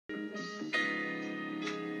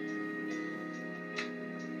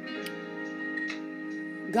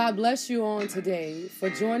God bless you on today for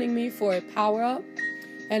joining me for a power up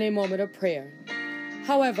and a moment of prayer.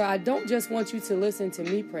 However, I don't just want you to listen to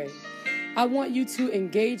me pray. I want you to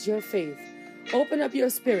engage your faith. Open up your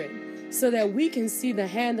spirit so that we can see the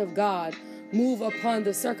hand of God move upon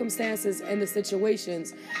the circumstances and the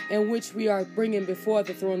situations in which we are bringing before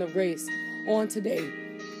the throne of grace on today.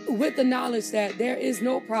 With the knowledge that there is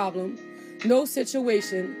no problem, no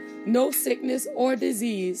situation, no sickness or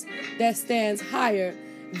disease that stands higher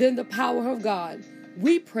than the power of God.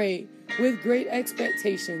 We pray with great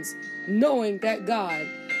expectations, knowing that God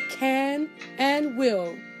can and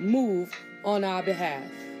will move on our behalf.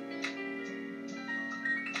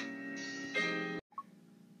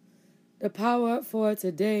 The power for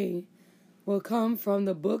today will come from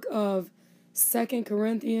the book of 2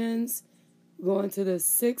 Corinthians, going to the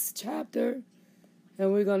 6th chapter,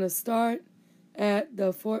 and we're going to start at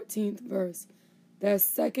the 14th verse. That's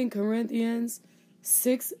 2 Corinthians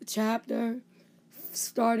 6th chapter,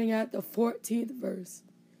 starting at the 14th verse.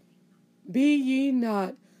 Be ye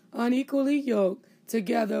not unequally yoked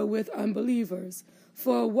together with unbelievers.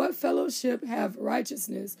 For what fellowship have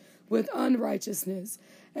righteousness with unrighteousness?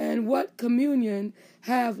 And what communion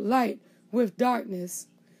have light with darkness?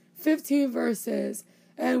 15th verse says,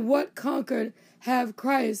 and what concord have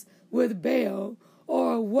Christ with Baal?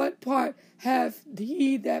 Or what part hath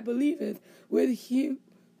he that believeth with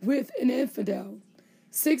an infidel?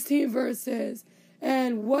 16th verse says,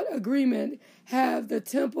 and what agreement have the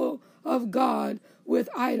temple of God with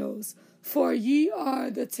idols? For ye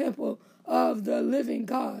are the temple of the living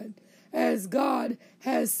God. As God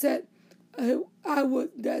has said, I will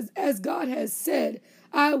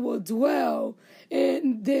dwell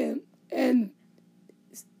in them. As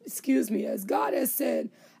God has said,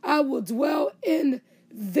 I will dwell in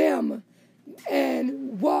them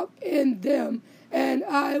and walk in them, and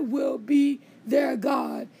I will be their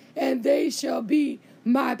God, and they shall be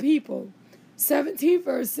my people. 17th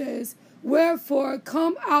verse says, wherefore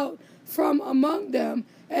come out from among them,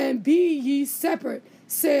 and be ye separate,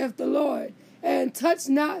 saith the Lord, and touch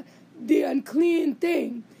not the unclean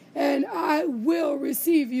thing, and I will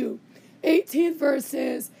receive you. 18th verse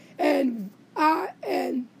says, 18th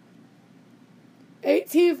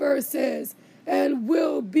verse says, and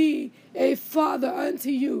will be a father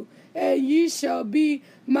unto you, and ye shall be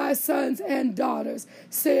my sons and daughters,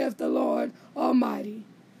 saith the Lord Almighty.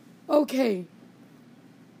 Okay,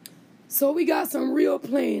 so we got some real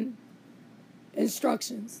plain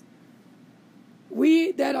instructions.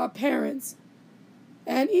 We that are parents,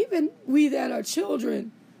 and even we that are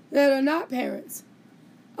children that are not parents,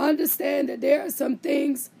 understand that there are some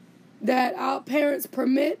things that our parents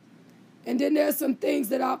permit, and then there's some things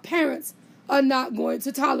that our parents are not going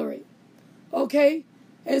to tolerate. Okay?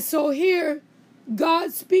 And so here,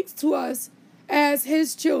 God speaks to us as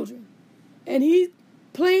his children. And he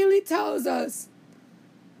plainly tells us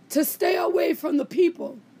to stay away from the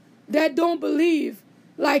people that don't believe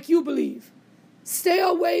like you believe. Stay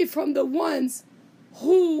away from the ones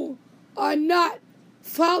who are not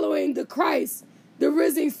following the Christ, the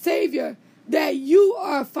risen Savior that you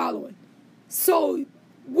are following. So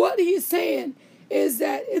what he's saying is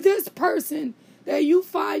that if this person that you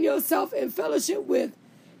find yourself in fellowship with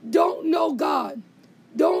don't know God,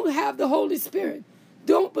 don't have the Holy Spirit,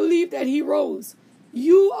 don't believe that he rose,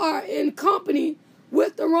 you are in company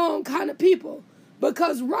with the wrong kind of people,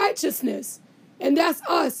 because righteousness, and that's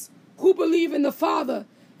us who believe in the Father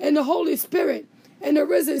and the Holy Spirit and the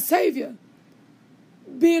risen Savior,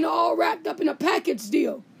 being all wrapped up in a package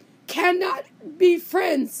deal, cannot be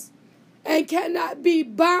friends and cannot be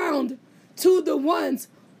bound to the ones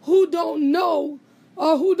who don't know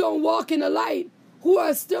or who don't walk in the light, who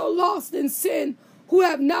are still lost in sin, who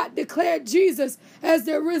have not declared Jesus as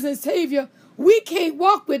their risen Savior. We can't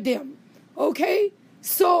walk with them, okay?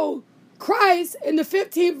 So Christ in the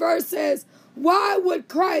 15th verse says, why would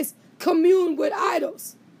Christ commune with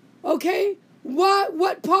idols? Okay?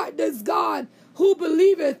 What part does God who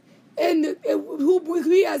believeth who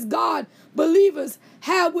he as God believers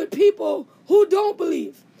have with people who don't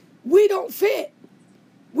believe? We don't fit.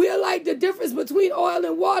 We're like the difference between oil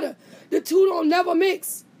and water. The two don't never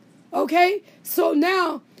mix. Okay? So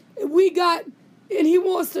now we got, and he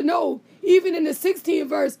wants to know, even in the 16th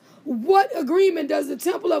verse, what agreement does the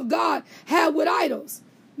temple of God have with idols?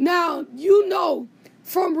 Now, you know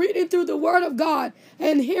from reading through the Word of God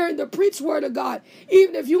and hearing the preached Word of God,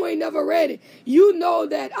 even if you ain't never read it, you know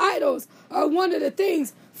that idols are one of the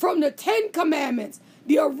things from the 10 Commandments,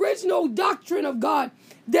 the original doctrine of God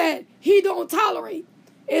that he don't tolerate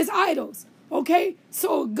is idols. Okay?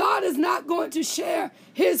 So God is not going to share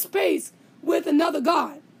his space with another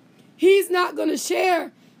God. He's not going to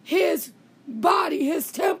share his body,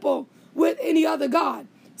 his temple, with any other god.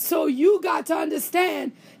 So you got to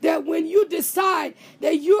understand that when you decide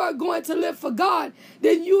that you are going to live for God,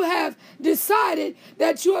 then you have decided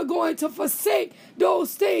that you are going to forsake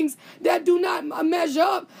those things that do not measure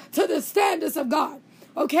up to the standards of God.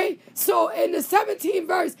 Okay? So in the 17th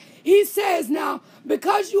verse, he says now,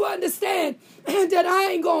 because you understand that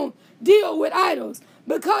I ain't going to deal with idols,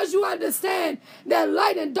 because you understand that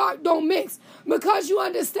light and dark don't mix, because you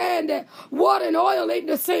understand that water and oil ain't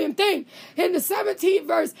the same thing. In the 17th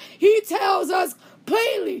verse, he tells us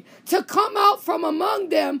plainly to come out from among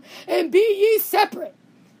them and be ye separate.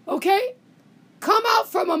 Okay? Come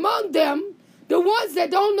out from among them, the ones that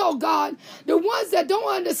don't know God, the ones that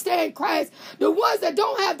don't understand Christ, the ones that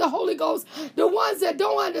don't have the Holy Ghost, the ones that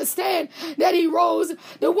don't understand that he rose,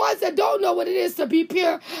 the ones that don't know what it is to be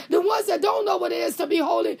pure, the ones that don't know what it is to be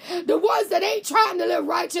holy, the ones that ain't trying to live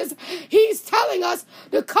righteous. He's telling us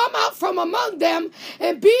to come out from among them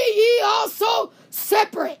and be ye also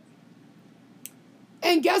separate.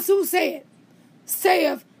 And guess who said?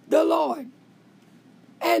 Saith the Lord.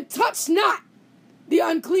 And touch not the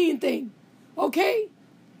unclean thing. Okay?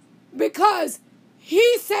 Because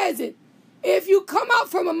he says it. If you come out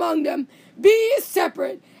from among them, be ye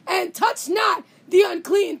separate, and touch not the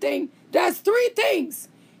unclean thing. That's 3 things.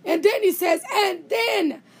 And then he says, and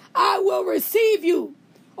then I will receive you.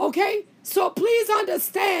 Okay? So please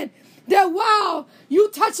understand that while you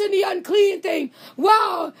touching the unclean thing,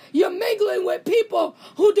 while you're mingling with people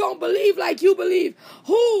who don't believe like you believe,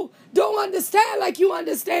 who don't understand like you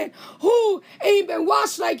understand, who ain't been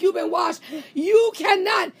washed like you've been washed, you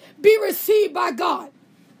cannot be received by God.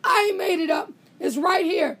 I ain't made it up. It's right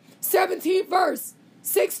here. 17th verse.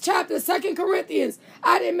 6th chapter, 2 Corinthians.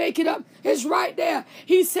 I didn't make it up. It's right there.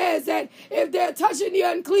 He says that if they're touching the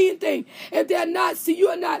unclean thing, if they're not, see, you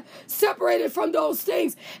are not separated from those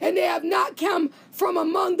things, and they have not come from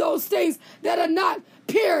among those things that are not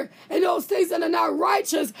pure, and those things that are not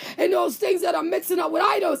righteous, and those things that are mixing up with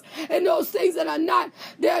idols, and those things that are not,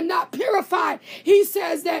 they're not purified. He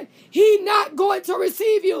says that he's not going to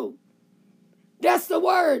receive you. That's the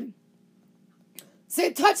word.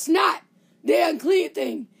 Say, touch not the unclean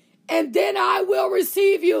thing, and then I will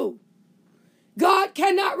receive you. God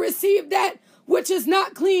cannot receive that which is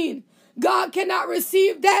not clean. God cannot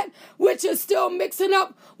receive that which is still mixing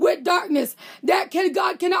up with darkness.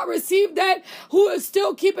 God cannot receive that who is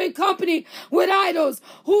still keeping company with idols,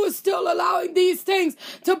 who is still allowing these things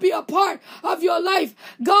to be a part of your life.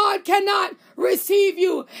 God cannot receive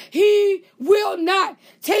you. He will not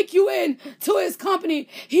take you in to his company.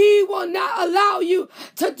 He will not allow you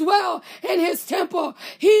to dwell in his temple.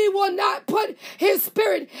 He will not put his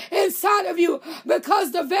spirit inside of you,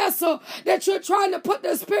 because the vessel that you're trying to put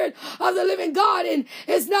the spirit of the living God in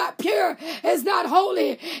is not pure. It's not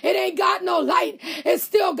holy. It ain't got no light. It's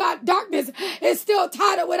still got darkness. It's still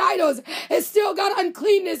tied up with idols. It's still got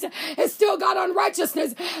uncleanness. It's still got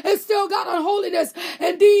unrighteousness. It's still got unholiness.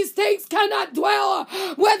 And these things cannot dwell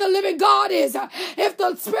where the living God is. If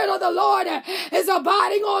the Spirit of the Lord is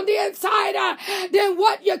abiding on the inside, then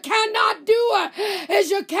what you cannot do is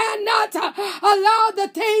you cannot allow the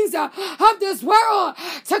things of this world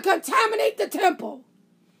to contaminate the temple.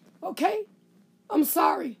 Okay? I'm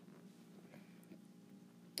sorry.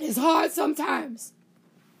 It's hard sometimes.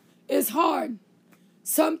 It's hard.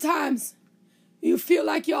 Sometimes you feel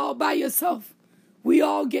like you're all by yourself. We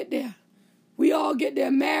all get there. We all get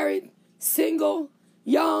there, married, single,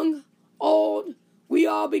 young, old. We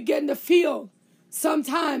all begin to feel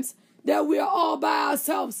sometimes that we are all by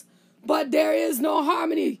ourselves. But there is no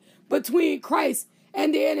harmony between Christ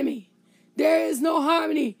and the enemy. There is no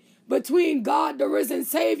harmony between God, the risen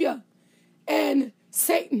Savior, and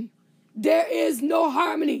Satan. There is no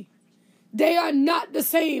harmony. They are not the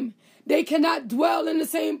same. They cannot dwell in the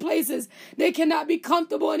same places. They cannot be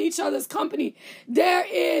comfortable in each other's company. There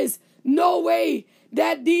is no way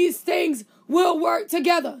that these things will work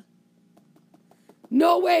together.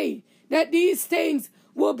 No way that these things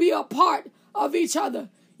will be a part of each other.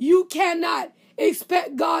 You cannot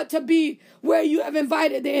expect God to be where you have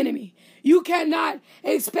invited the enemy. You cannot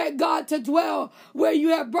expect God to dwell where you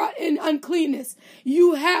have brought in uncleanness.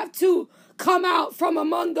 You have to come out from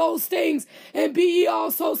among those things and be ye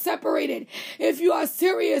also separated. If you are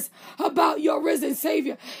serious about your risen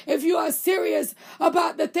Savior, if you are serious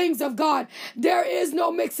about the things of God, there is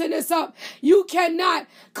no mixing this up. You cannot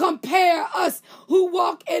compare us who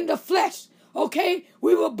walk in the flesh. Okay?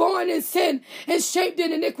 We were born in sin and shaped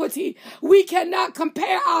in iniquity. We cannot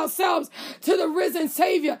compare ourselves to the risen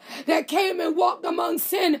Savior that came and walked among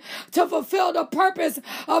sin to fulfill the purpose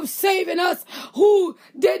of saving us, who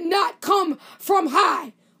did not come from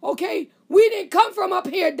high. Okay? We didn't come from up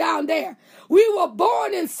here down there. We were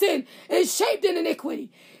born in sin and shaped in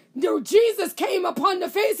iniquity. Jesus came upon the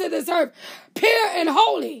face of this earth, pure and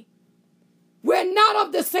holy. We're not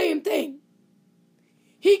of the same thing.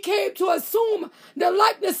 He came to assume the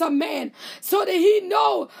likeness of man so that he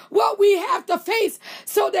know what we have to face,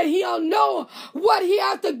 so that he'll know what he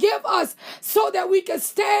has to give us so that we can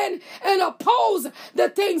stand and oppose the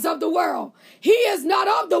things of the world. He is not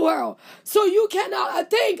of the world. So you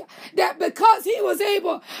cannot think that because he was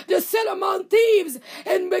able to sit among thieves,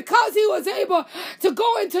 and because he was able to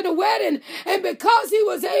go into the wedding, and because he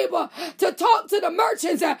was able to talk to the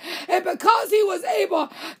merchants, and because he was able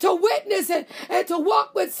to witness and to walk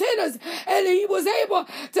with sinners, and he was able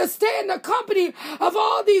to stay in the company of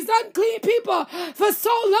all these unclean people for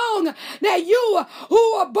so long, that you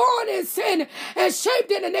who were born in sin and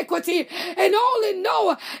shaped in iniquity and only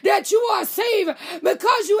know that you are saved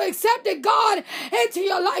because you accepted God into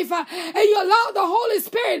your life and you allow the Holy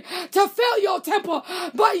Spirit to fill your temple,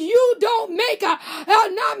 but you don't make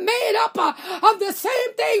are not made up of the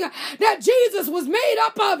same thing that Jesus was made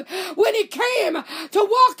up of when he came to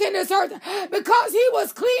walk in this earth, because he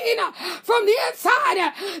was clean from the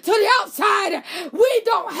inside to the outside. We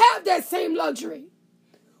don't have that same luxury.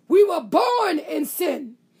 We were born in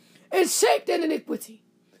sin and shaped in iniquity,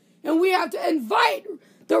 and we have to invite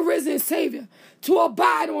the risen Savior to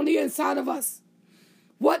abide on the inside of us.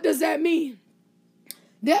 What does that mean?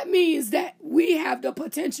 That means that we have the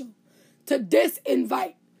potential to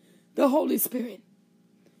disinvite the Holy Spirit,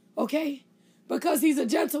 okay? Because he's a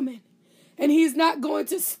gentleman, and he's not going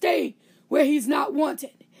to stay where he's not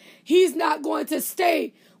wanted. He's not going to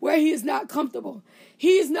stay where he is not comfortable.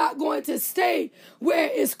 He's not going to stay where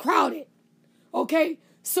it's crowded, okay?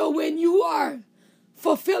 So when you are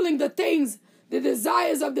fulfilling the things, the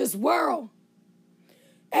desires of this world,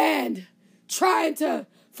 and trying to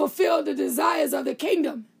fulfill the desires of the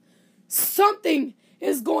kingdom, something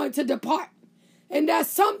is going to depart. And that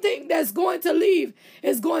something that's going to leave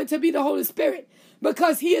is going to be the Holy Spirit,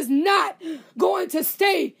 because he is not going to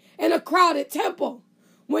stay in a crowded temple.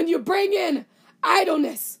 When you bring in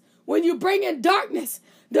idleness, when you bring in darkness,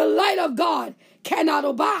 the light of God cannot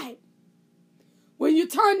abide. When you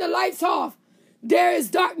turn the lights off, there is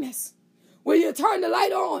darkness. When you turn the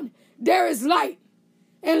light on, there is light.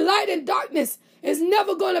 And light and darkness is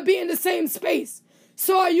never going to be in the same space.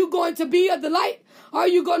 So are you going to be of the light, or are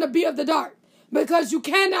you going to be of the dark? Because you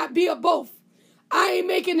cannot be of both. I ain't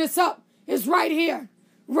making this up. It's right here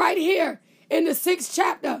in the 6th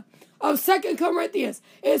chapter of 2 Corinthians.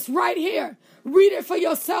 It's right here. Read it for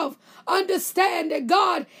yourself. Understand that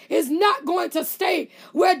God is not going to stay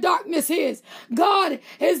where darkness is. God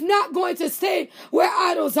is not going to stay where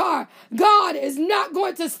idols are. God is not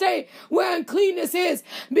going to stay where uncleanness is,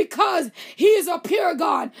 because he is a pure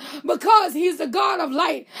God, because he's the God of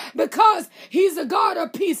light, because he's the God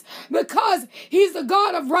of peace, because he's the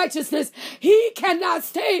God of righteousness. He cannot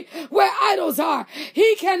stay where idols are.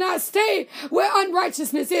 He cannot stay where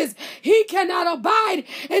unrighteousness is. He cannot abide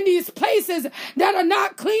in these places that are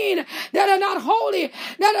not clean, that are not holy,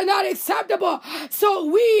 that are not acceptable. So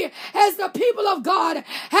we, as the people of God,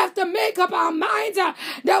 have to make up our minds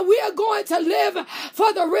that we are going to live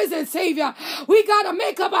for the risen Savior. We got to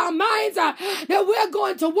make up our minds that we're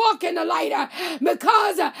going to walk in the light,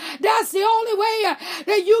 because that's the only way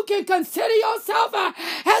that you can consider yourself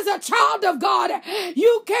as a child of God.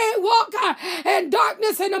 You can't walk in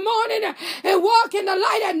darkness in the morning and walk in the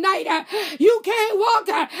light at night. You can't walk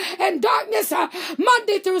in darkness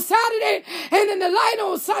Monday through Saturday and in the light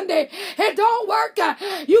on Sunday. It don't work.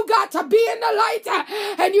 You got to be in the light,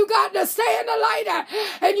 and you got to stay in the light,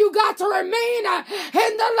 and you got to remain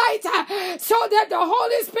in the light, so that the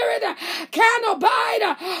Holy Spirit can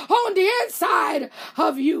abide on the inside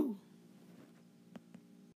of you.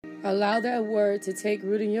 Allow that word to take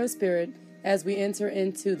root in your spirit as we enter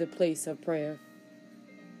into the place of prayer.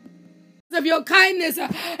 Of your kindness,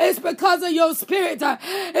 it's because of your spirit,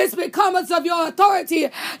 it's because of your authority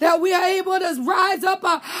that we are able to rise up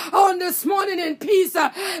on this morning in peace,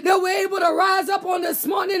 that we're able to rise up on this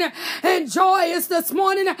morning in joy. It's this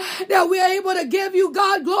morning that we're able to give you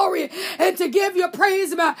God glory and to give you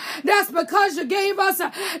praise. That's because you gave us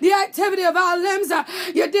the activity of our limbs.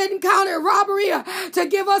 You didn't count it robbery to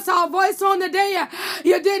give us our voice on the day.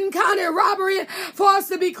 You didn't count it robbery for us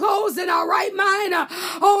to be clothed in our right mind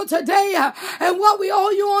on today. And what we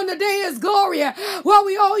owe you on today is glory. What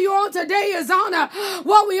we owe you on today is honor.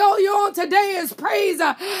 What we owe you on today is praise.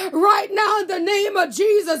 Right now, in the name of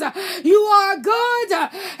Jesus, you are good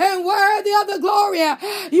and worthy of the glory.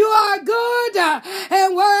 You are good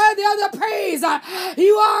and worthy of the praise.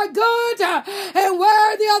 You are good and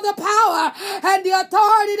worthy of the power and the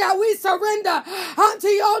authority that we surrender unto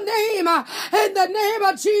your name. In the name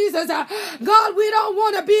of Jesus, God, we don't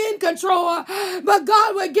want to be in control, but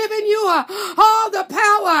God, we're giving you all the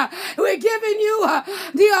power. We're giving you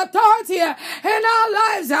the authority in our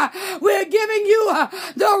lives. We're giving you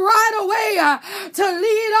the right of way to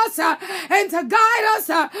lead us and to guide us,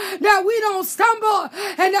 that we don't stumble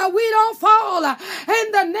and that we don't fall.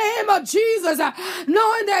 In the name of Jesus,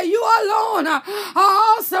 knowing that you alone are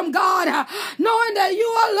awesome, God, knowing that you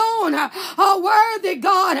alone are worthy,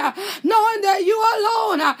 God, knowing that you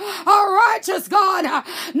alone are righteous, God,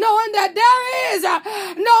 knowing that there is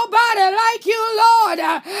nobody like you, Lord,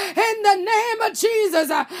 in the name of Jesus,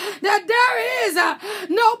 that there is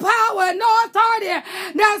no power, no authority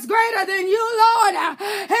that's greater than you, Lord,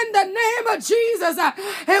 in the name of Jesus.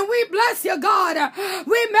 And we bless you, God.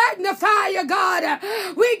 We magnify you, God.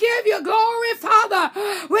 We give you glory, Father.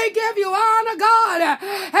 We give you honor, God,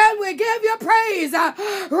 and we give you praise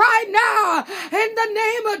right now in the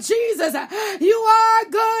name of Jesus. You are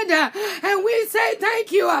good, and we say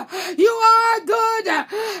thank you. You are good,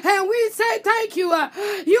 and we say thank you.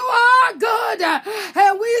 You are good,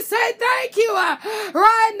 and we say thank you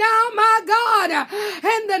right now, my God,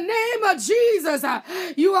 in the name of Jesus.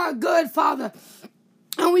 You are good, Father.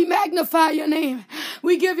 And we magnify your name.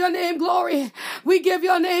 We give your name glory. We give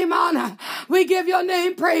your name honor. We give your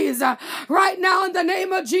name praise right now in the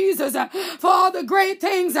name of Jesus for all the great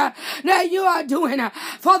things that you are doing,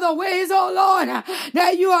 for the ways, oh Lord,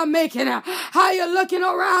 that you are making. How you're looking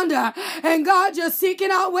around and God, you're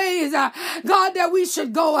seeking out ways, God, that we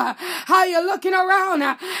should go. How you're looking around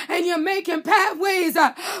and you're making pathways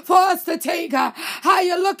for us to take. How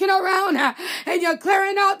you're looking around and you're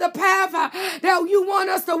clearing out the path that you want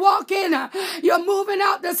us to walk in. You're moving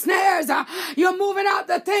out the snares. You're moving out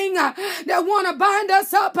the thing that want to bind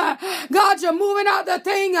us up. God, you're moving out the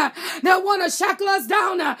thing that want to shackle us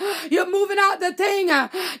down. You're moving out the thing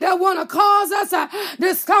that want to cause us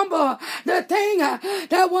to stumble. The thing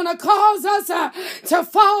that want to cause us to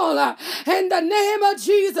fall in the name of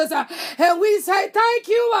Jesus. And we say thank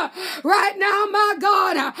you right now, my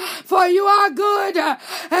God, for you are good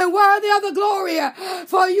and worthy of the glory.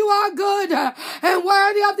 For you are good and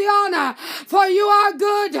worthy of the honor, for you are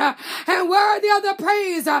good and worthy of the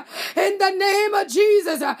praise. In the name of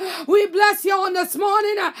Jesus, we bless you on this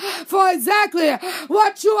morning for exactly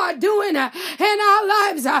what you are doing in our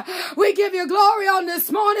lives. We give you glory on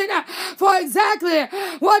this morning for exactly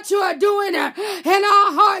what you are doing in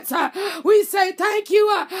our hearts. We say thank you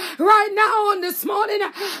right now on this morning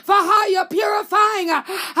for how you're purifying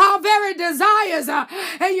our very desires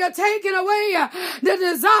and you're taking away the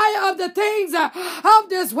desire of the things of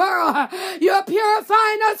this world. You're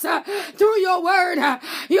purifying us through your word.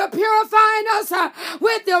 You're purifying us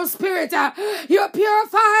with your spirit. You're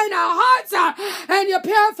purifying our hearts and you're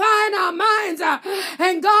purifying our minds.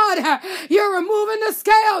 And God, you're removing the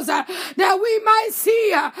scales that we might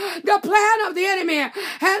see the plan of the enemy.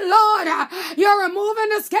 And Lord, you're removing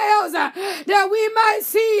the scales that we might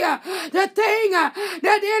see the thing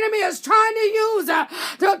that the enemy is trying to use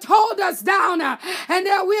to hold us down, and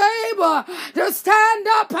that we are able to stand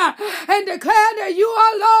up and declare that you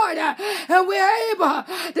are Lord, and we are able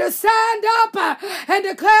to stand up and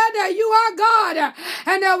declare that you are God,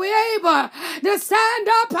 and that we are able to stand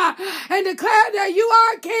up and declare that you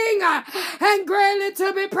are King and greatly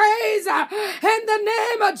to be praised in the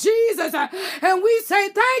name of Jesus. And we say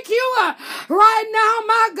thank you right now,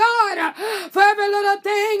 my God, for every little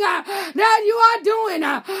thing that you are doing.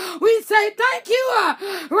 We say thank you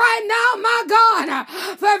right now, my God,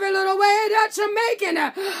 for every little way that you're making.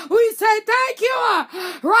 We say thank you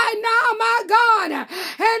right now, my God,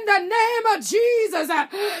 in the name of Jesus.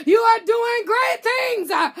 You are doing great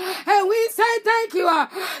things, and we say thank you.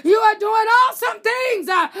 You are doing awesome things,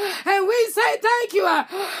 and we say thank you.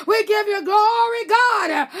 We give you glory,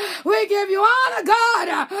 God. We give you honor,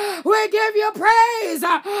 God. We give you praise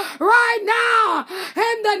right now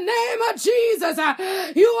in the name of Jesus.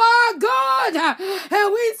 You are good,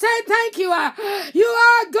 and we say thank you. You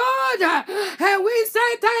are good, and we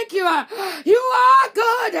say thank you. You are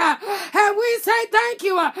good, and we say thank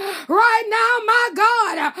you right now, my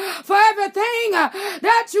God, for everything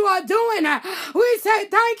that you are doing. We say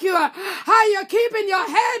thank you how you're keeping your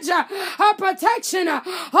hedge of protection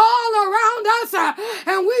all around us,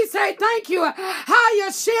 and we say thank you how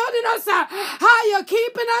you're shielding us, how you're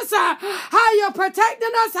keeping us, how you're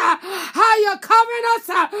protecting us, how you're covering us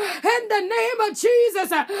in the name of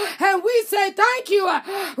Jesus. And we say thank you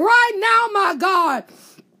right now, my God.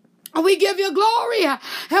 We give you glory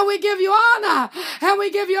and we give you honor and we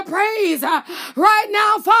give you praise right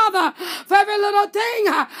now, Father, for every little thing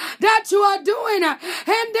that you are doing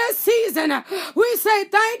in this season. We say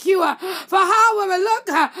thank you for how when we look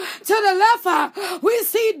to the left, we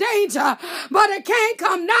see danger, but it can't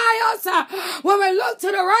come nigh us. When we look to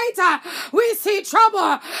the right, we see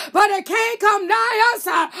trouble, but it can't come nigh us.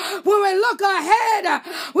 When we look ahead,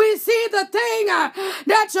 we see the thing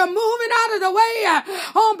that you're moving out of the way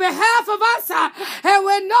on behalf of us, and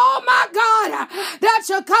we know, my God, that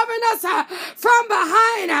you're covering us from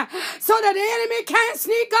behind so that the enemy can't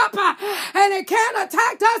sneak up and it can't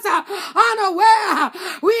attack us unaware.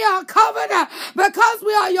 We are covered because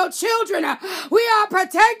we are your children. We are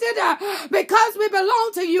protected because we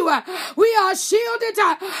belong to you. We are shielded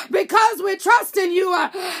because we trust in you.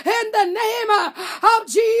 In the name of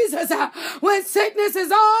Jesus, when sickness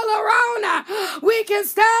is all around, we can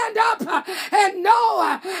stand up and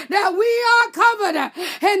know that we are covered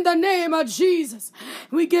in the name of Jesus.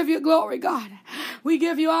 We give you glory, God. We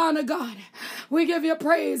give you honor, God. We give you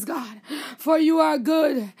praise, God, for you are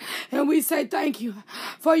good. And we say thank you,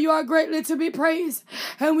 for you are greatly to be praised.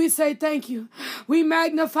 And we say thank you. We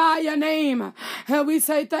magnify your name. And we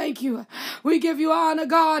say thank you. We give you honor,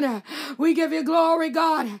 God. We give you glory,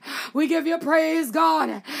 God. We give you praise,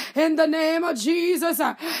 God, in the name of Jesus.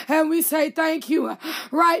 And we say thank you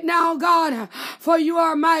right now, God, for you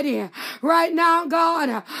are mighty. Right now,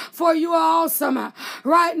 God, for you are awesome.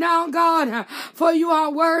 Right now, God, for you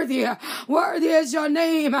are worthy. Worthy is your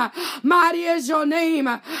name. Mighty is your name.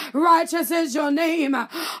 Righteous is your name.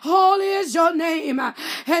 Holy is your name.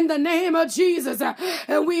 In the name of Jesus.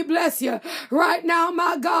 And we bless you right now,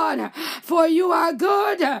 my God, for you are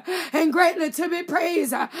good and greatly to be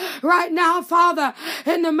praised. Right now, Father,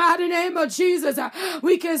 in the mighty name of Jesus,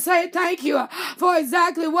 we can say thank you for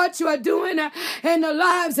exactly what you are doing in the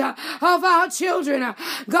lives of our children.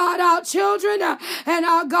 God, our children and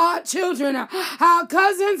our godchildren, our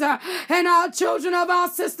cousins and our children of our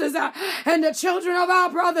sisters and the children of our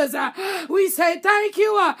brothers. We say thank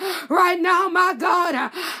you right now, my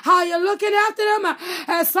God, how you're looking after them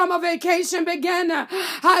as summer vacation begin,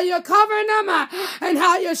 how you're covering them and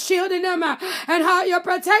how you're shielding them and how you're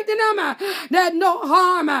protecting them, that no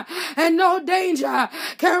harm and no danger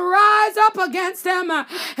can rise up against them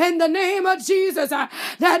in the name of Jesus,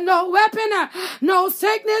 that no weapon, no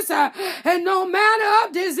sickness, and no manner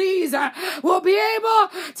of disease will be able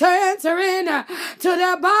to enter in to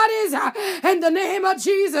their bodies in the name of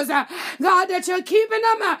Jesus. God, that you're keeping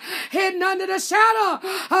them hidden under the shadow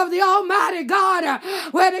of the Almighty God,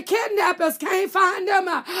 where the kidnappers can't find them,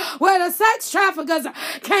 where the sex traffickers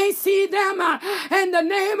can't see them. In the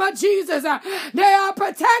name of Jesus, they are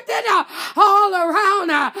protected all around.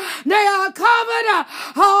 They are covered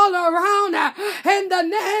all around. In the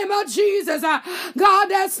name of Jesus, God,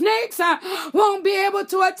 that snakes won't be able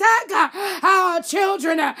to attack our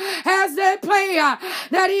children as they play.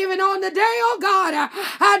 That even on the day, oh God,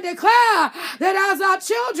 I declare that as our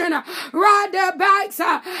children ride their bikes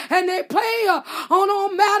and they play on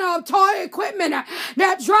all manner of toy equipment,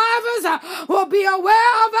 that drivers will be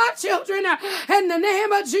aware of our children in the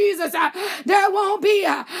name of Jesus. There won't be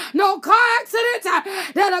no car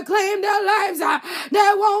accidents that'll claim their lives.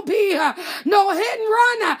 There won't be no hit and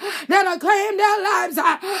run that'll claim their lives.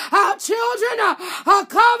 Our children are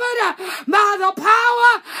covered by the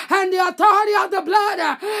power and the authority of the blood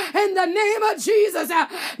in the name of Jesus.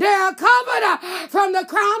 They are covered from the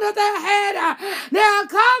crown of their head. They are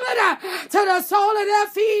covered to the sole of their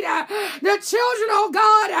feet. The children, oh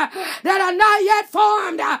God, that are not yet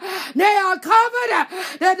formed, they are covered.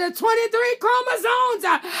 That the 23 chromosomes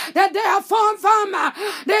that they are formed from,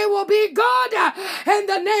 they will be good in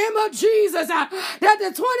the name of Jesus. That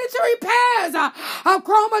the 23 pairs of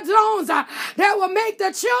chromosomes that will make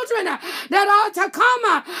the children that are to come,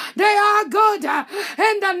 they are good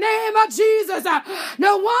in the name of Jesus.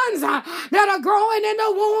 The ones that are growing in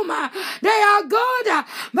the womb, they are good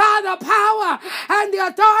by the power and the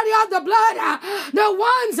authority of the blood. The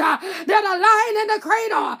ones that are lying in the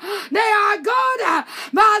cradle, they are good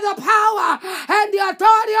by the power and the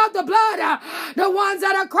authority of the blood. The ones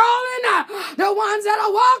that are crawling, the ones that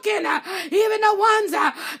are walking, even the ones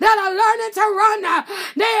that are learning to run,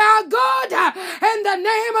 they are good in the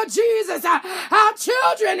name of Jesus. Our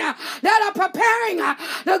children that are preparing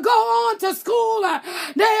to go on to school,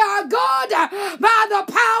 they are good by the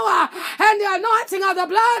power and the anointing of the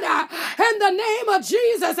blood in the name of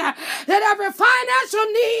Jesus. That every financial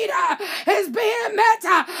need is being met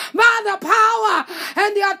by the power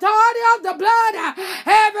and the authority of the blood.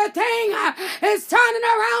 Everything is turning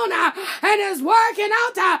around and is working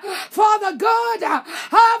out for for the good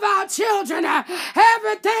of our children.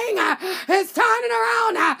 Everything is turning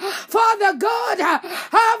around for the good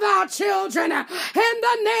of our children in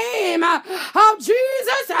the name of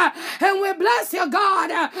Jesus. And we bless you, God,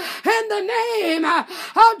 in the name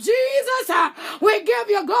of Jesus. We give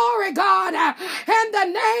you glory, God, in the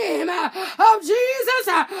name of Jesus.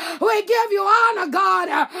 We give you honor,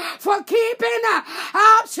 God, for keeping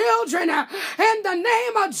our children in the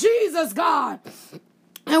name of Jesus, God.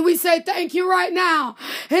 And we say thank you right now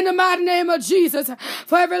in the mighty name of Jesus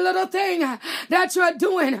for every little thing that you're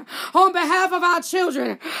doing on behalf of our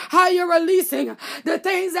children, how you're releasing the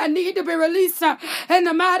things that need to be released in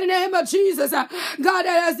the mighty name of Jesus. God,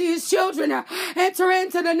 that as these children enter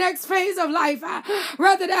into the next phase of life,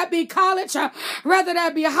 whether that be college, whether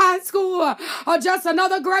that be high school, or just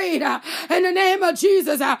another grade, in the name of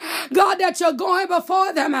Jesus, God, that you're going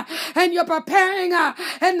before them and you're preparing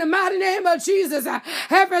in the mighty name of Jesus.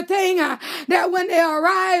 Everything that when they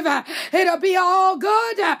arrive, it'll be all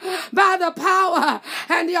good by the power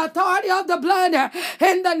and the authority of the blood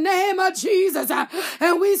in the name of Jesus.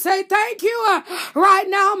 And we say thank you right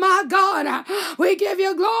now, my God. We give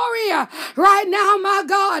you glory right now, my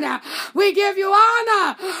God. We give you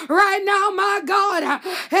honor right now, my God.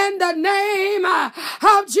 In the name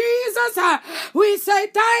of Jesus, we say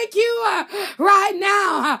thank you right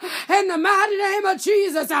now. In the mighty name of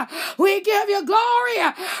Jesus, we give you glory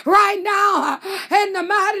right now in the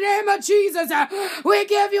mighty name of Jesus. We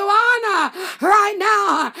give you honor right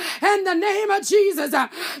now in the name of Jesus.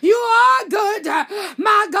 You are good,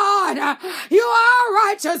 my God. You are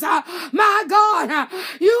righteous, my God.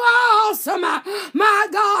 You are awesome, my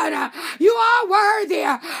God. You are worthy,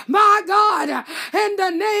 my God, in the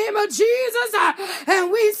name of Jesus.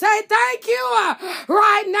 And we say thank you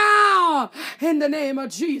right now in the name of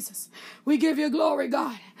Jesus. We give you glory,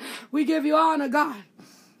 God. We give you honor, God.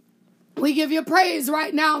 We give you praise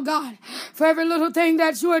right now, God, for every little thing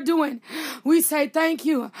that you are doing. We say thank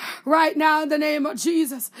you right now in the name of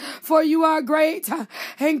Jesus, for you are great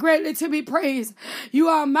and greatly to be praised. You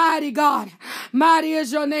are mighty, God. Mighty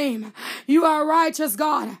is your name. You are righteous,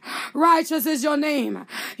 God. Righteous is your name.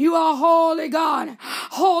 You are holy, God.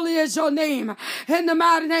 Holy is your name. In the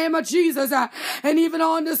mighty name of Jesus. And even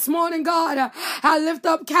on this morning, God, I lift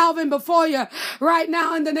up Calvin before you right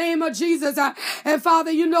now in the name of Jesus. And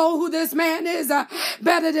Father, you know who this man is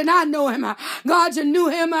better than I know him. God, you knew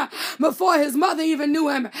him before his mother even knew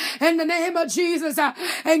him. In the name of Jesus.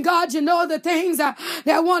 And God, you know the things that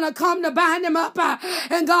want to come to bind him up.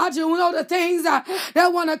 And God, you know the things that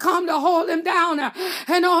want to come to hold him down.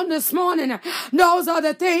 And on this morning, those are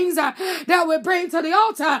the things that we bring to the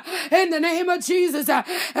altar in the name of Jesus.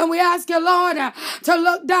 And we ask you, Lord, to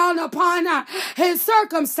look down upon his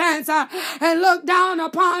circumstance and look down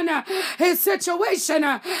upon his situation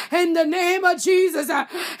in the name of Jesus,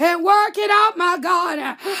 and work it out, my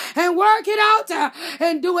God, and work it out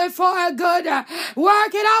and do it for a good.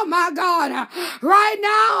 Work it out, my God, right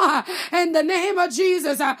now in the name of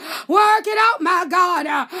Jesus. Work it out, my God,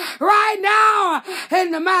 right now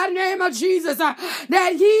in the mighty name of Jesus,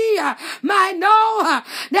 that he might know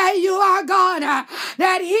that you are God,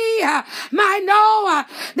 that he might know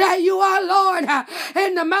that you are Lord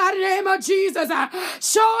in the mighty name of Jesus.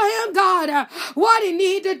 Show him, God, what he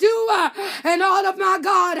need to do in order, of my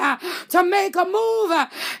God, to make a move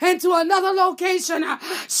into another location.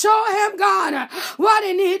 Show him, God, what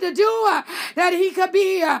he need to do that he could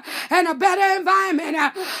be in a better environment.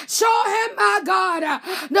 Show him, my God,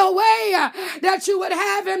 the way that you would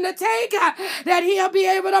have him to take, that he'll be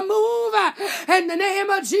able to move in the name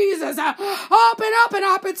of Jesus. Open up an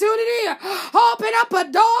opportunity. Open up a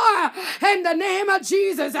door in the name of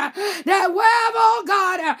Jesus, that wherever, oh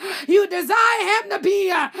God, you desire him to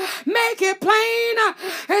be, make it plain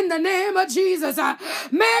in the name of Jesus.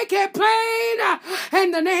 Make it plain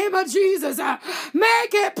in the name of Jesus.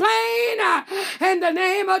 Make it plain in the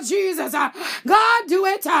name of Jesus. God, do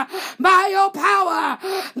it by your power.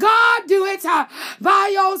 God, do it by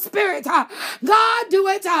your spirit. God, do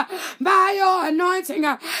it by your anointing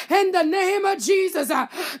in the name of Jesus.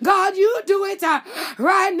 God, you do it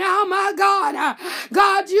right now, my God.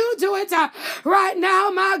 God, you do it right now,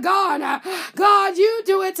 my God. God, you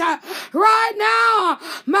do it right now,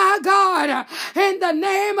 my God, in the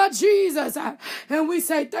name of Jesus. And we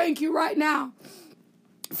say thank you right now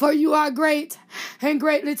For you are great and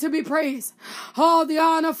greatly to be praised. All the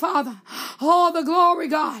honor, Father. All the glory,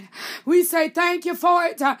 God. We say thank you for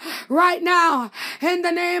it right now in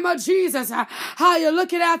the name of Jesus. How you're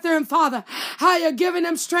looking after him, Father. How you're giving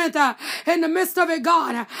him strength in the midst of it,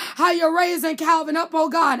 God. How you're raising Calvin up, oh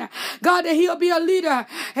God. God, that he'll be a leader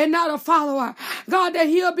and not a follower. God, that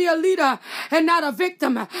he'll be a leader and not a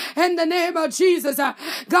victim in the name of Jesus.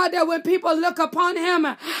 God, that when people look upon him,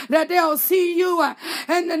 that they'll see you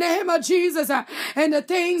in the name of Jesus. And the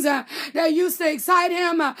things that used to excite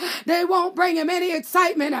him, they won't bring him any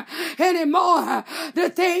excitement anymore. The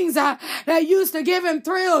things that used to give him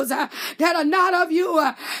thrills that are not of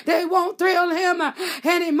you, they won't thrill him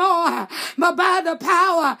anymore. But by the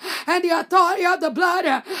power and the authority of the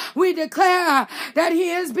blood, we declare that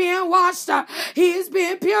he is being washed, he is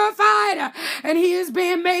being purified, and he is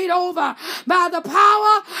being made over by the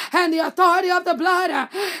power and the authority of the blood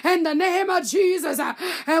in the name of Jesus.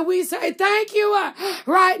 And we say thank you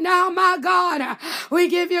right now, my God. We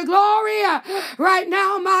give you glory right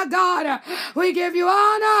now, my God. We give you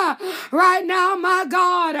honor right now, my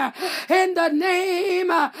God, in the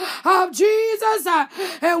name of Jesus.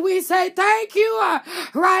 And we say thank you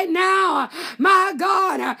right now, my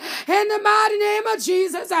God, in the mighty name of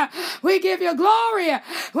Jesus. We give you glory.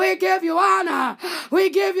 We give you honor. We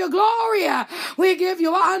give you glory. We give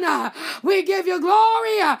you honor. We give you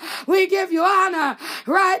glory. We give you honor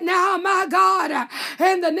right now, my God,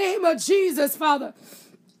 in the name of Jesus, Father.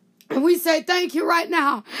 And we say thank you right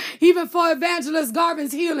now, even for Evangelist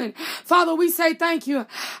Garvin's healing. Father, we say thank you,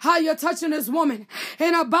 how you're touching this woman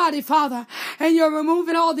in her body, Father, and you're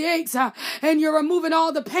removing all the aches, and you're removing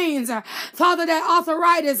all the pains. Father, that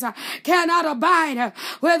arthritis cannot abide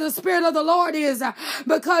where the Spirit of the Lord is,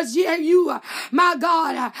 because you, my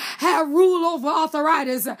God, have rule over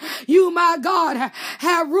arthritis. You, my God,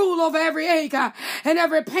 have rule over every ache and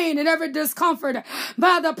every pain and every discomfort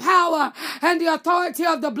by the power and the authority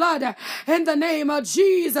of the blood. In the name of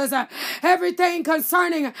Jesus, everything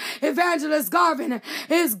concerning Evangelist Garvin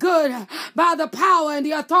is good by the power and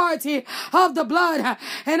the authority of the blood.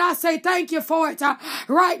 And I say thank you for it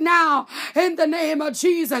right now in the name of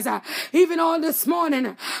Jesus. Even on this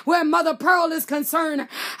morning, where Mother Pearl is concerned,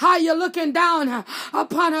 how you're looking down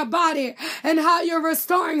upon her body and how you're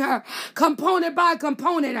restoring her component by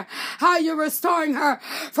component, how you're restoring her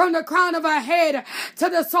from the crown of her head to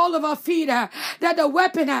the sole of her feet, that the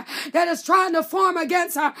weapon that is trying to form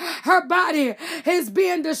against her body is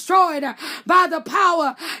being destroyed by the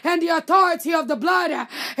power and the authority of the blood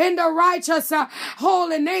in the righteous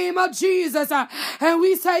holy name of Jesus. And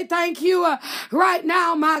we say thank you right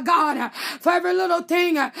now, my God, for every little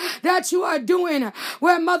thing that you are doing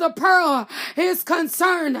where Mother Pearl is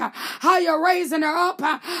concerned, how you're raising her up,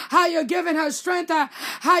 how you're giving her strength,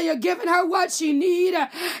 how you're giving her what she needs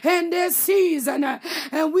in this season.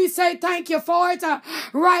 And we say thank you for it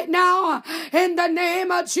right now in the name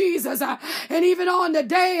of Jesus. And even on the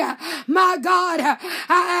day, my God, I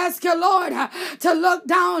ask you, Lord, to look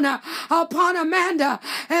down upon Amanda.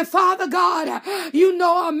 And Father God, you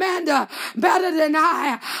know Amanda better than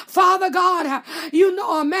I. Father God, you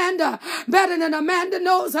know Amanda better than Amanda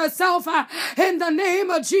knows herself in the name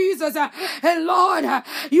of Jesus. And Lord,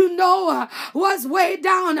 you know what's way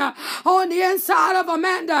down on the inside of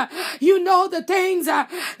Amanda. You know the things that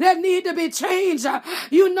need to be changed.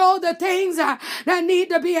 You know the things that need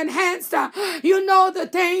to be enhanced. You know the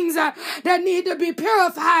things that need to be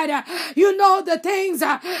purified. You know the things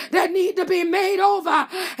that need to be made over.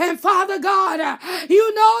 And Father God,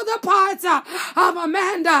 you know the parts of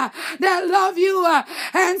Amanda that love you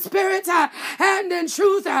in spirit and in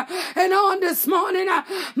truth. And on this morning,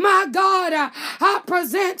 my God, I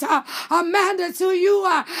present Amanda to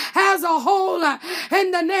you as a whole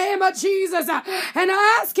in the name of Jesus. And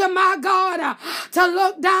I ask you, my God, to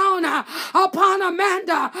look down upon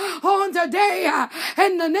Amanda on today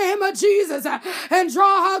in the name of Jesus and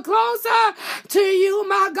draw her closer to you,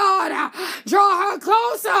 my God. Draw her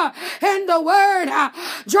closer in the word.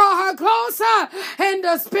 Draw her closer in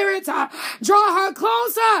the spirit. Draw her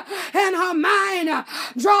closer in her mind.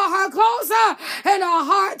 Draw her closer in her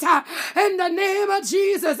heart in the name of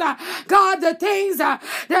Jesus. God, the things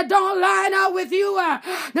that don't line up with you,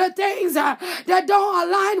 the things that don't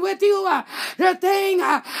align with you, the thing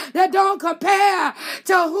that don't compare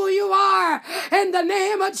to who you are, in the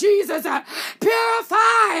name of Jesus,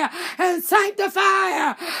 purify and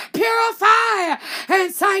sanctify, purify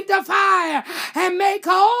and sanctify and make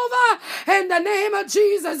over in the name of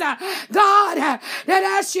Jesus. God,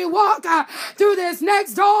 that as she walk through this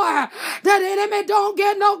next door, that the enemy don't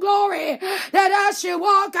get no glory. That as she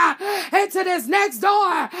walk into this next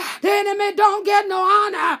door, the enemy don't get no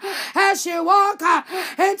honor. As she walk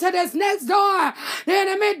into this next door, the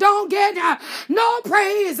enemy don't get no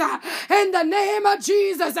praise in the name of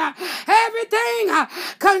Jesus. Everything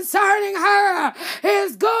concerning her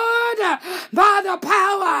is good by the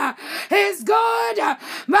power, is good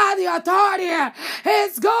by the authority,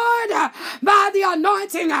 is good by the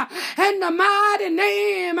anointing in the mighty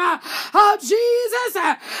name of Jesus.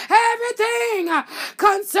 Everything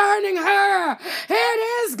concerning her,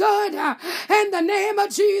 it is good in the name of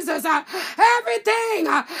Jesus. Everything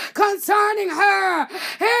concerning her,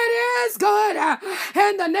 it is good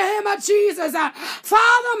in the name of Jesus.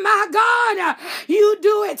 Father, my God, you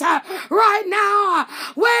do it right now,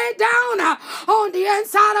 way down on the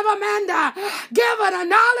inside of Amanda. Give her the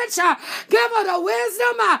knowledge, give her the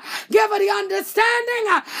wisdom, give her the understanding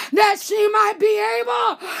that she might be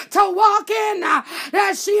able to walk in,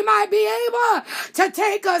 that she might be able to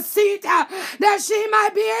take a seat, that she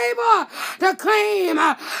might be able to claim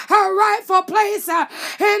her rightful place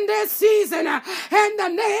in this season. In the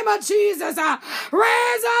name of Jesus,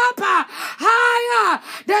 raise up higher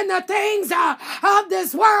than the things of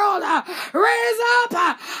this world. Raise up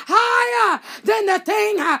higher than the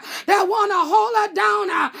thing that want to hold her down.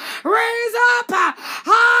 Raise up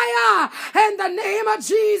higher in the name of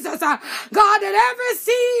Jesus. God, that every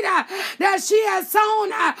seed that she has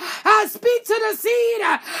sown, I speak to the seed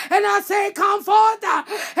and I say, come forth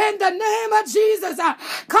in the name of Jesus.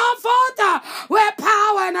 Come forth with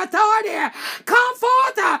power and authority. Come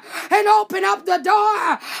forth and open up the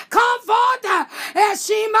door. Come forth as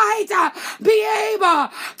she might be able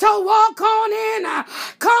to walk on in.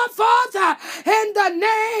 Come forth in the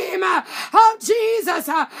name of Jesus.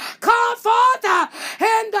 Come forth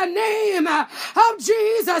in the name of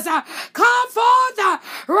Jesus. Come forth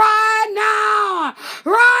right now.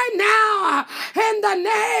 Right now. In the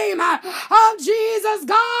name of Jesus.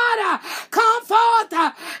 God, come forth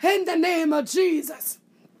in the name of Jesus.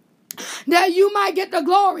 That you might get the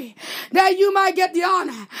glory, that you might get the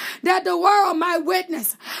honor, that the world might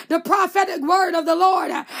witness the prophetic word of the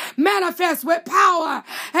Lord manifest with power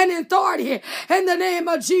and authority in the name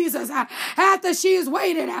of Jesus. After she's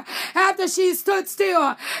waited, after she's stood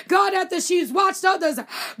still, God, after she's watched others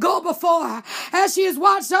go before her, as she's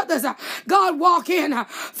watched others, God, walk in.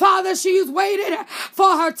 Father, she's waited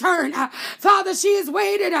for her turn. Father, she's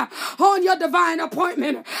waited on your divine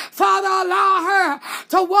appointment. Father, allow her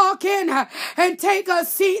to walk in and take a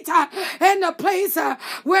seat in the place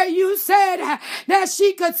where you said that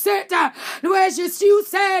she could sit, where you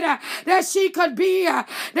said that she could be,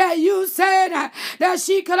 that you said that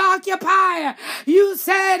she could occupy, you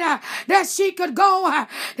said that she could go,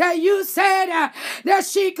 that you said that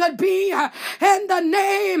she could be in the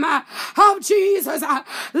name of Jesus.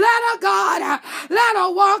 Let her, God, let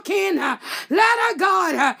her walk in, let her,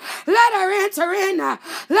 God, let her enter in, let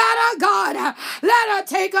her, God, let her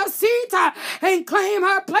take a seat and claim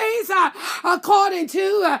her place according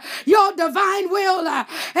to your divine will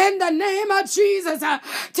in the name of Jesus.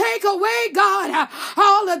 Take away, God,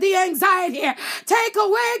 all of the anxiety. Take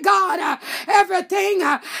away, God, everything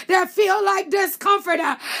that feel like discomfort.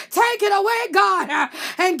 Take it away, God,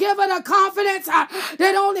 and give her the confidence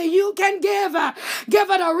that only you can give. Give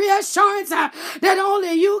her the reassurance that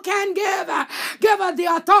only you can give. Give her the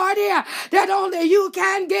authority that only you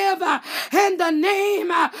can give in the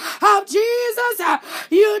name of Jesus.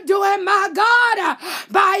 You do it, my God,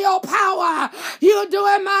 by your power. You do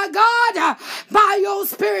it, my God, by your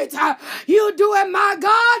spirit. You do it, my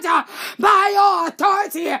God, by your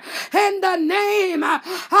authority in the name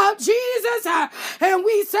of Jesus. And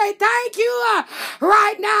we say thank you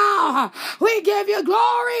right now. We give you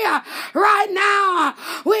glory right now.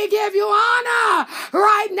 We give you honor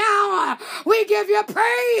right now. We give you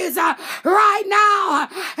praise right now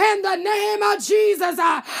in the name of Jesus.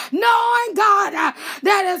 Knowing, God,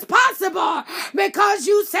 that is possible because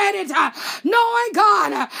you said it. Knowing,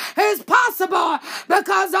 God, is possible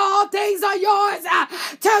because all things are yours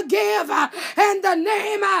to give in the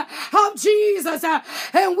name of Jesus.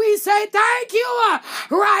 And we say thank you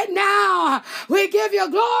right now. We give you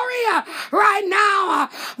glory right now.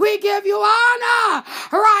 We give you honor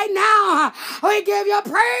right now. We give you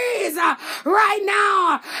praise right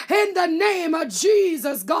now in the name of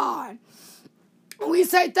Jesus, God. We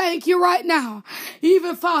say thank you right now.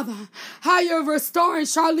 Even, Father, how you're restoring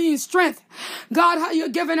Charlene's strength. God, how you're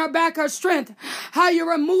giving her back her strength. How you're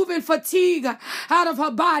removing fatigue out of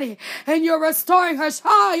her body. And you're restoring her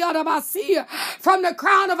from the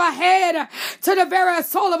crown of her head to the very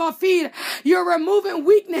sole of her feet. You're removing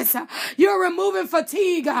weakness. You're removing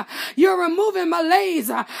fatigue. You're removing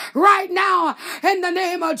malaise right now in the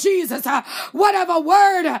name of Jesus. Whatever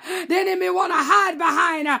word the enemy want to hide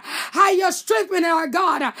behind, how you're strengthening our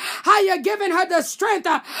God, how you're giving her the strength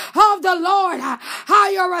of the Lord, how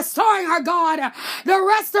you're restoring her, God, the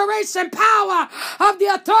restoration power of the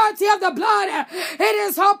authority of the blood. It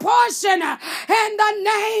is her portion in the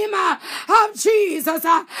name of Jesus.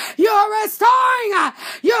 You're restoring,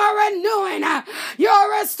 you're renewing,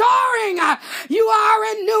 you're restoring, you are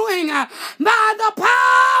renewing by the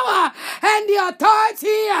power and the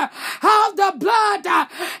authority of the blood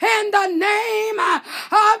in the name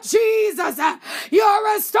of Jesus.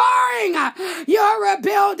 You're restoring, you're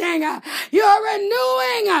rebuilding, you're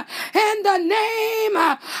renewing in the name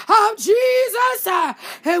of Jesus.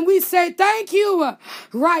 And we say thank you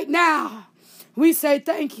right now. We say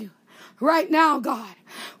thank you right now, God.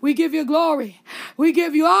 We give you glory. We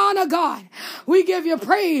give you honor, God. We give you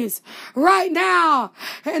praise right now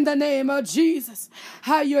in the name of Jesus.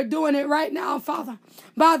 How you're doing it right now, Father,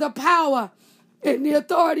 by the power and the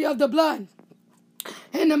authority of the blood.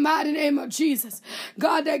 In the mighty name of Jesus,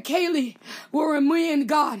 God, that Kaylee will remain,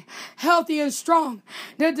 God, healthy and strong.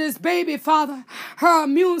 That this baby, Father, her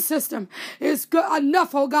immune system is good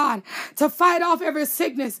enough, oh God, to fight off every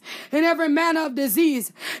sickness and every manner of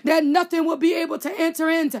disease. That nothing will be able to enter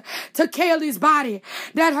into Kaylee's body.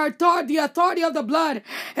 That her the authority of the blood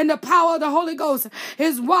and the power of the Holy Ghost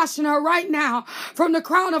is washing her right now from the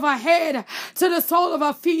crown of her head to the sole of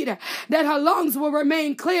her feet. That her lungs will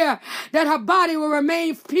remain clear. That her body will remain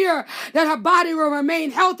pure, that her body will remain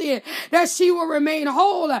healthy, that she will remain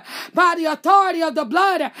whole by the authority of the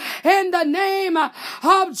blood in the name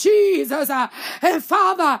of Jesus. And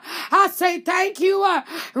Father, I say thank you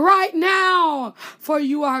right now, for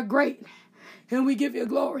you are great and we give you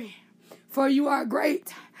glory. For you are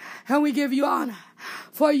great and we give you honor.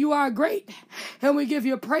 For you are great and we give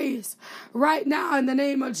you praise right now in the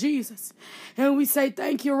name of Jesus. And we say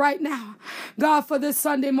thank you right now, God, for this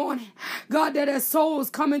Sunday morning. God, that as souls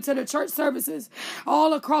come into the church services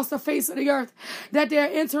all across the face of the earth, that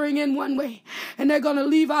they're entering in one way and they're going to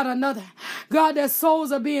leave out another. God, that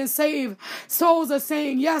souls are being saved. Souls are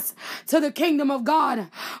saying yes to the kingdom of God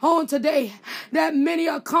on today. That many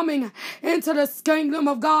are coming into the kingdom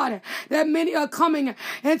of God. That many are coming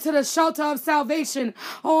into the shelter of salvation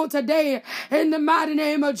on today. In the mighty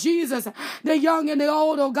name of Jesus, the young and the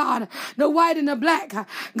old, oh God, the white and the black,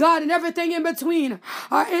 God, and everything in between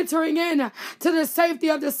are entering in to the safety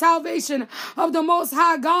of the salvation of the Most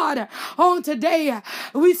High God on today.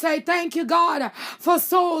 We say thank you, God, for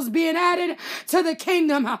souls being added to the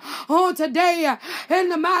kingdom on today in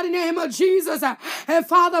the mighty name of Jesus. And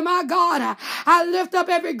Father, my God, I lift up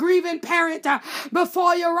every grieving parent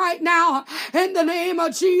before you right now in the name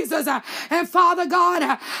of Jesus. And Father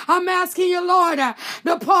God, I'm asking you, Lord,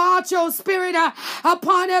 to pour out your spirit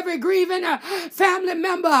upon every grieving family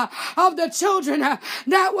member of the children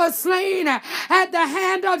that was slain at the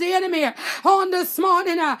hand of the enemy on this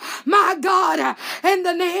morning. My God, in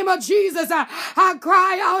the name of Jesus, I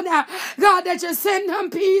cry out, God, that you send them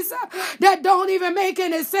peace that don't even make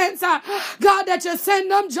any sense. God, that you send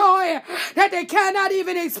them joy that they cannot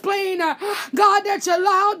even explain. God, that you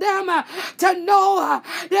allow them to know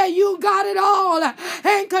that you got it all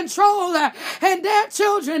in control, and their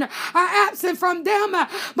children are absent from them,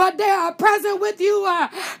 but they are present with you.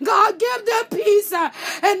 God, give them peace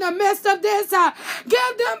in the midst of this.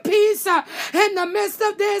 Give them peace in the midst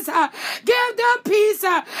of this. Give them peace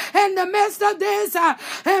in the midst of this.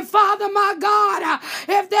 And Father, my God,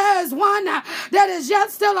 if there is one that is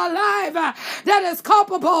yet still alive, that is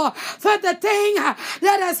culpable for the thing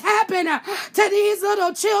that has happened to these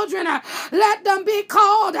little children, let them be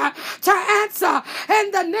called to answer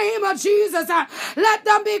in the name of Jesus. Let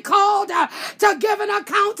them be called to give an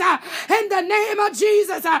account in the name of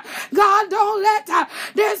Jesus. God, don't let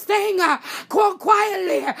this thing go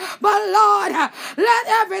quietly, but Lord, let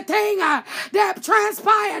everything that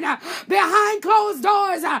transpired behind closed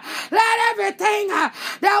doors. Let everything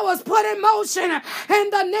that was put in motion in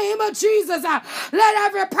the name of Jesus, let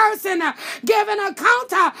every person give an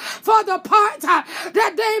account for the part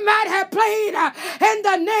that they might have played in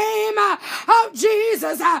the name of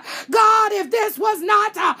Jesus. God, if this was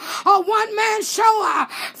not a one-man show,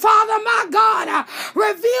 Father, my God,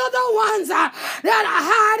 reveal the ones that are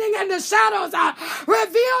hiding in the shadows.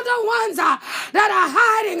 Reveal the ones that are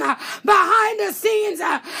hiding behind the scenes,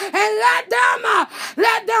 and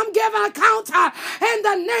let them give an account in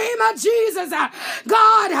the name of Jesus.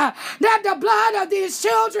 God, that the blood of these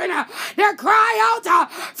children that cry out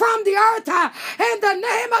from the earth in the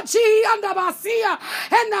name of Jesus,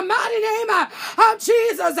 in the mighty name of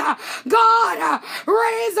Jesus, God,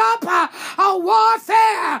 raise up a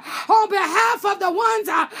warfare on behalf of the ones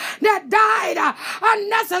that died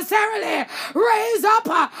unnecessarily. Raise up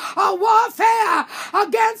a warfare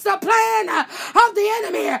against the plan of the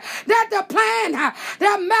enemy, that the plan,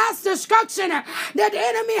 that mass destruction that the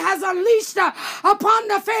enemy has unleashed upon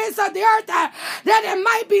the face of the earth, that it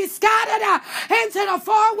might be scattered into the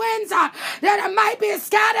four winds, that it might be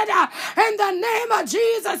scattered in the name of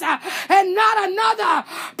Jesus, and not another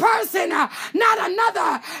person, not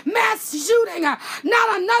another mass shooting, not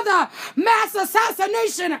another mass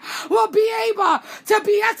assassination will be able to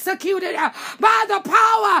be executed by the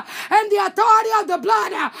power and the authority of the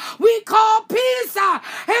blood. We call peace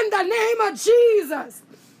in the name of Jesus.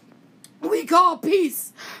 We call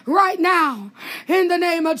peace right now in the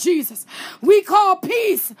name of Jesus. We call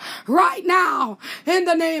peace right now in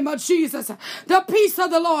the name of Jesus. The peace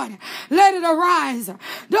of the Lord, let it arise.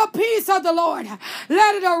 The peace of the Lord,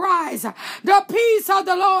 let it arise. The peace of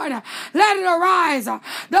the Lord, let it arise. The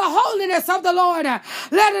holiness of the Lord,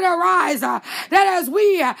 let it arise. That as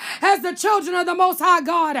we, as the children of the Most High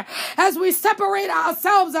God, as we separate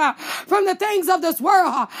ourselves from the things of this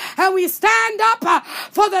world, and we stand up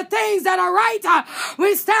for the things that are right.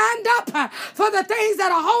 We stand up for the things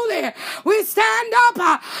that are holy. We stand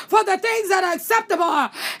up for the things that are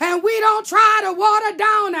acceptable. And we don't try to water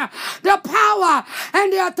down the power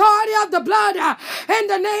and the authority of the blood in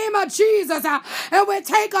the name of Jesus. And we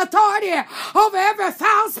take authority over every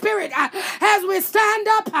foul spirit as we stand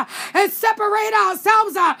up and separate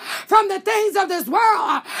ourselves from the things of this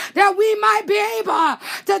world, that we might be able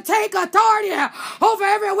to take authority over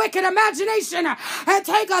every wicked imagination, and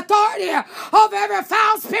take authority over every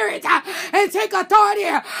foul spirit, and take authority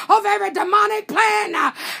over every demonic plan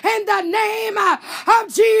in the name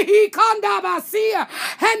of Jesus.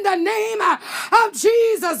 In the name of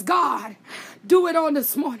Jesus, God, do it on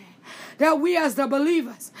this morning, that we as the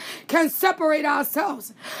believers can separate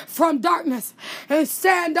ourselves from darkness and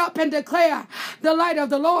stand up and declare the light of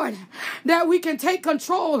the Lord, that we can take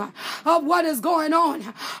control of what is going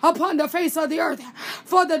on upon the face of the earth.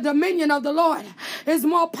 For the dominion of the Lord is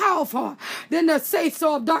more powerful than the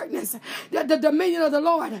say-so of darkness, that the dominion of the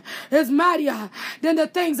Lord is mightier than the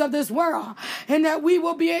things of this world, and that we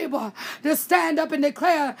will be able to stand up and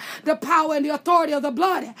declare the power and the authority of the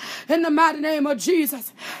blood in the mighty name of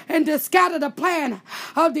Jesus, and to scatter the plan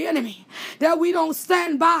of the enemy, that we don't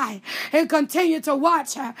stand by and continue to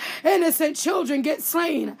watch innocent children get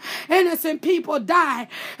slain, innocent people die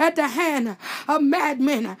at the hand of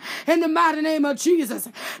madmen in the mighty name of Jesus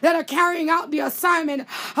that are carrying out the assignment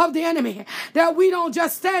of the enemy, that we don't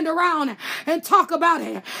just stand around and talk about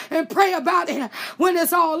it and pray about it when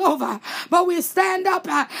it's all over, but we stand up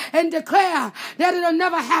and declare that it'll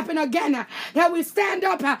never happen again, that we stand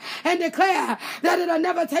up and declare that it'll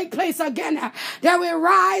never take place again, that we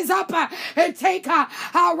rise up and take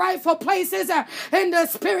our rightful places in the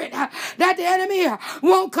spirit, that the enemy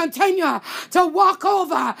won't continue to walk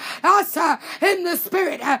over us in the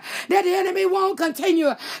spirit, that the enemy won't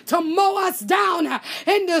continue to mow us down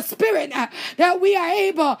in the spirit, that we are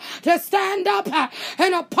able to stand up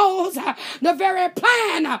and oppose the very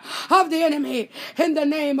plan of the enemy in the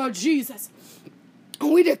name of Jesus.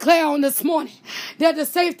 We declare on this morning that the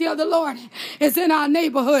safety of the Lord is in our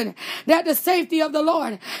neighborhood, that the safety of the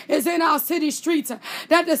Lord is in our city streets,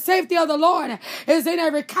 that the safety of the Lord is in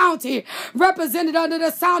every county represented under the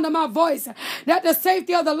sound of my voice, that the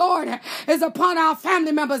safety of the Lord is upon our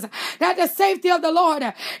family members, that the safety of the Lord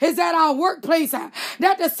is at our workplace,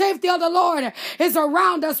 that the safety of the Lord is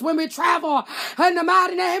around us when we travel in the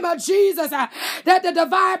mighty name of Jesus, that the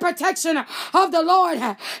divine protection of the Lord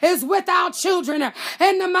is with our children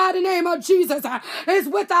in the mighty name of Jesus, is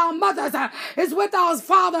with our mothers, is with our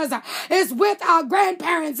fathers, is with our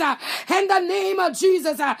grandparents in the name of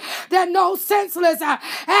Jesus, that no senseless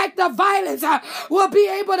act of violence will be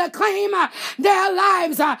able to claim their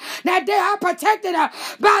lives, that they are protected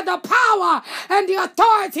by the power and the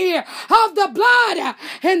authority of the blood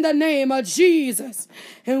in the name of Jesus.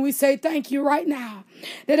 And we say thank you right now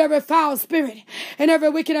that every foul spirit and every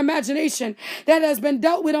wicked imagination that has been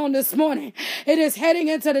dealt with on this morning, it is heading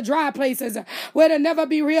into the dry places where to never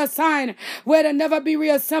be reassigned, where to never be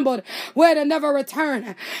reassembled, where to never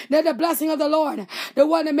return. That the blessing of the Lord, the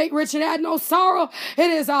one that make rich and add no sorrow, it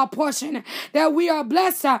is our portion. That we are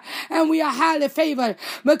blessed and we are highly favored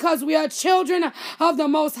because we are children of the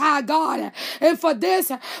Most High God. And for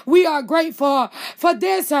this, we are grateful. For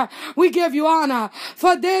this, we give you honor.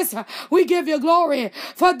 For this, we give you glory.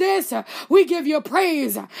 For this, we give you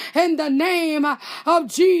praise in the name of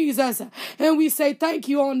Jesus. And we say thank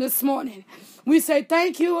you on this morning. We say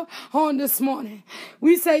thank you on this morning.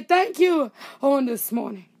 We say thank you on this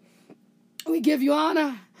morning. We give you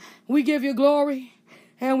honor, we give you glory,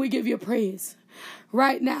 and we give you praise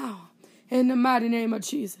right now in the mighty name of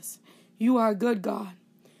Jesus. You are a good God,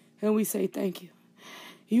 and we say thank you.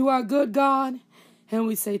 You are good God, and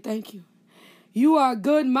we say thank you. You are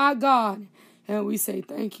good, my God, and we say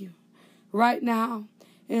thank you right now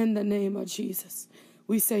in the name of Jesus.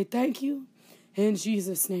 We say thank you in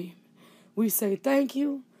Jesus' name. We say thank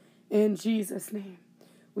you in Jesus' name.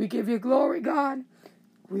 We give you glory, God.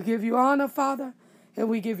 We give you honor, Father, and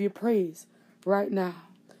we give you praise right now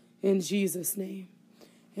in Jesus' name.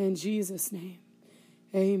 In Jesus' name.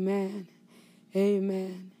 Amen.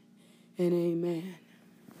 Amen. And amen.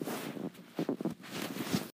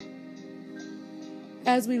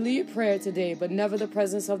 As we lead prayer today, but never the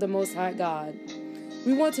presence of the Most High God,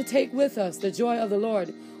 we want to take with us the joy of the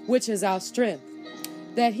Lord, which is our strength,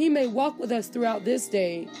 that he may walk with us throughout this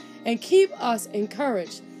day and keep us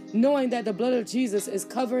encouraged, knowing that the blood of Jesus is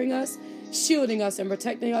covering us, shielding us, and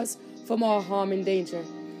protecting us from all harm and danger.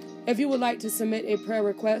 If you would like to submit a prayer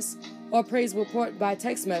request or praise report by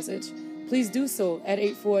text message, please do so at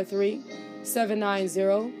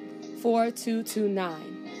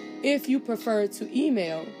 843-790-4229. If you prefer to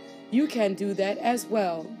email, you can do that as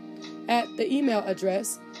well at the email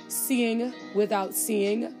address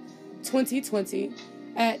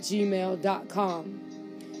seeingwithoutseeing2020@gmail.com.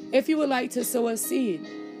 If you would like to sow a seed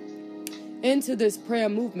into this prayer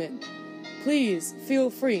movement, please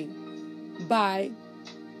feel free by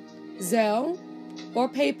Zelle or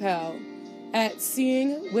PayPal at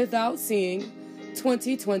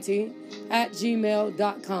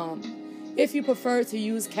seeingwithoutseeing2020@gmail.com. If you prefer to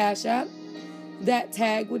use Cash App, that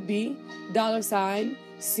tag would be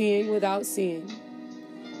 $seeingwithoutseeing.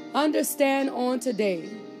 Understand on today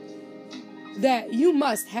that you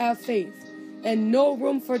must have faith and no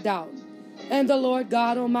room for doubt. And the Lord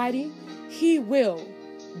God Almighty, he will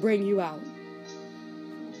bring you out.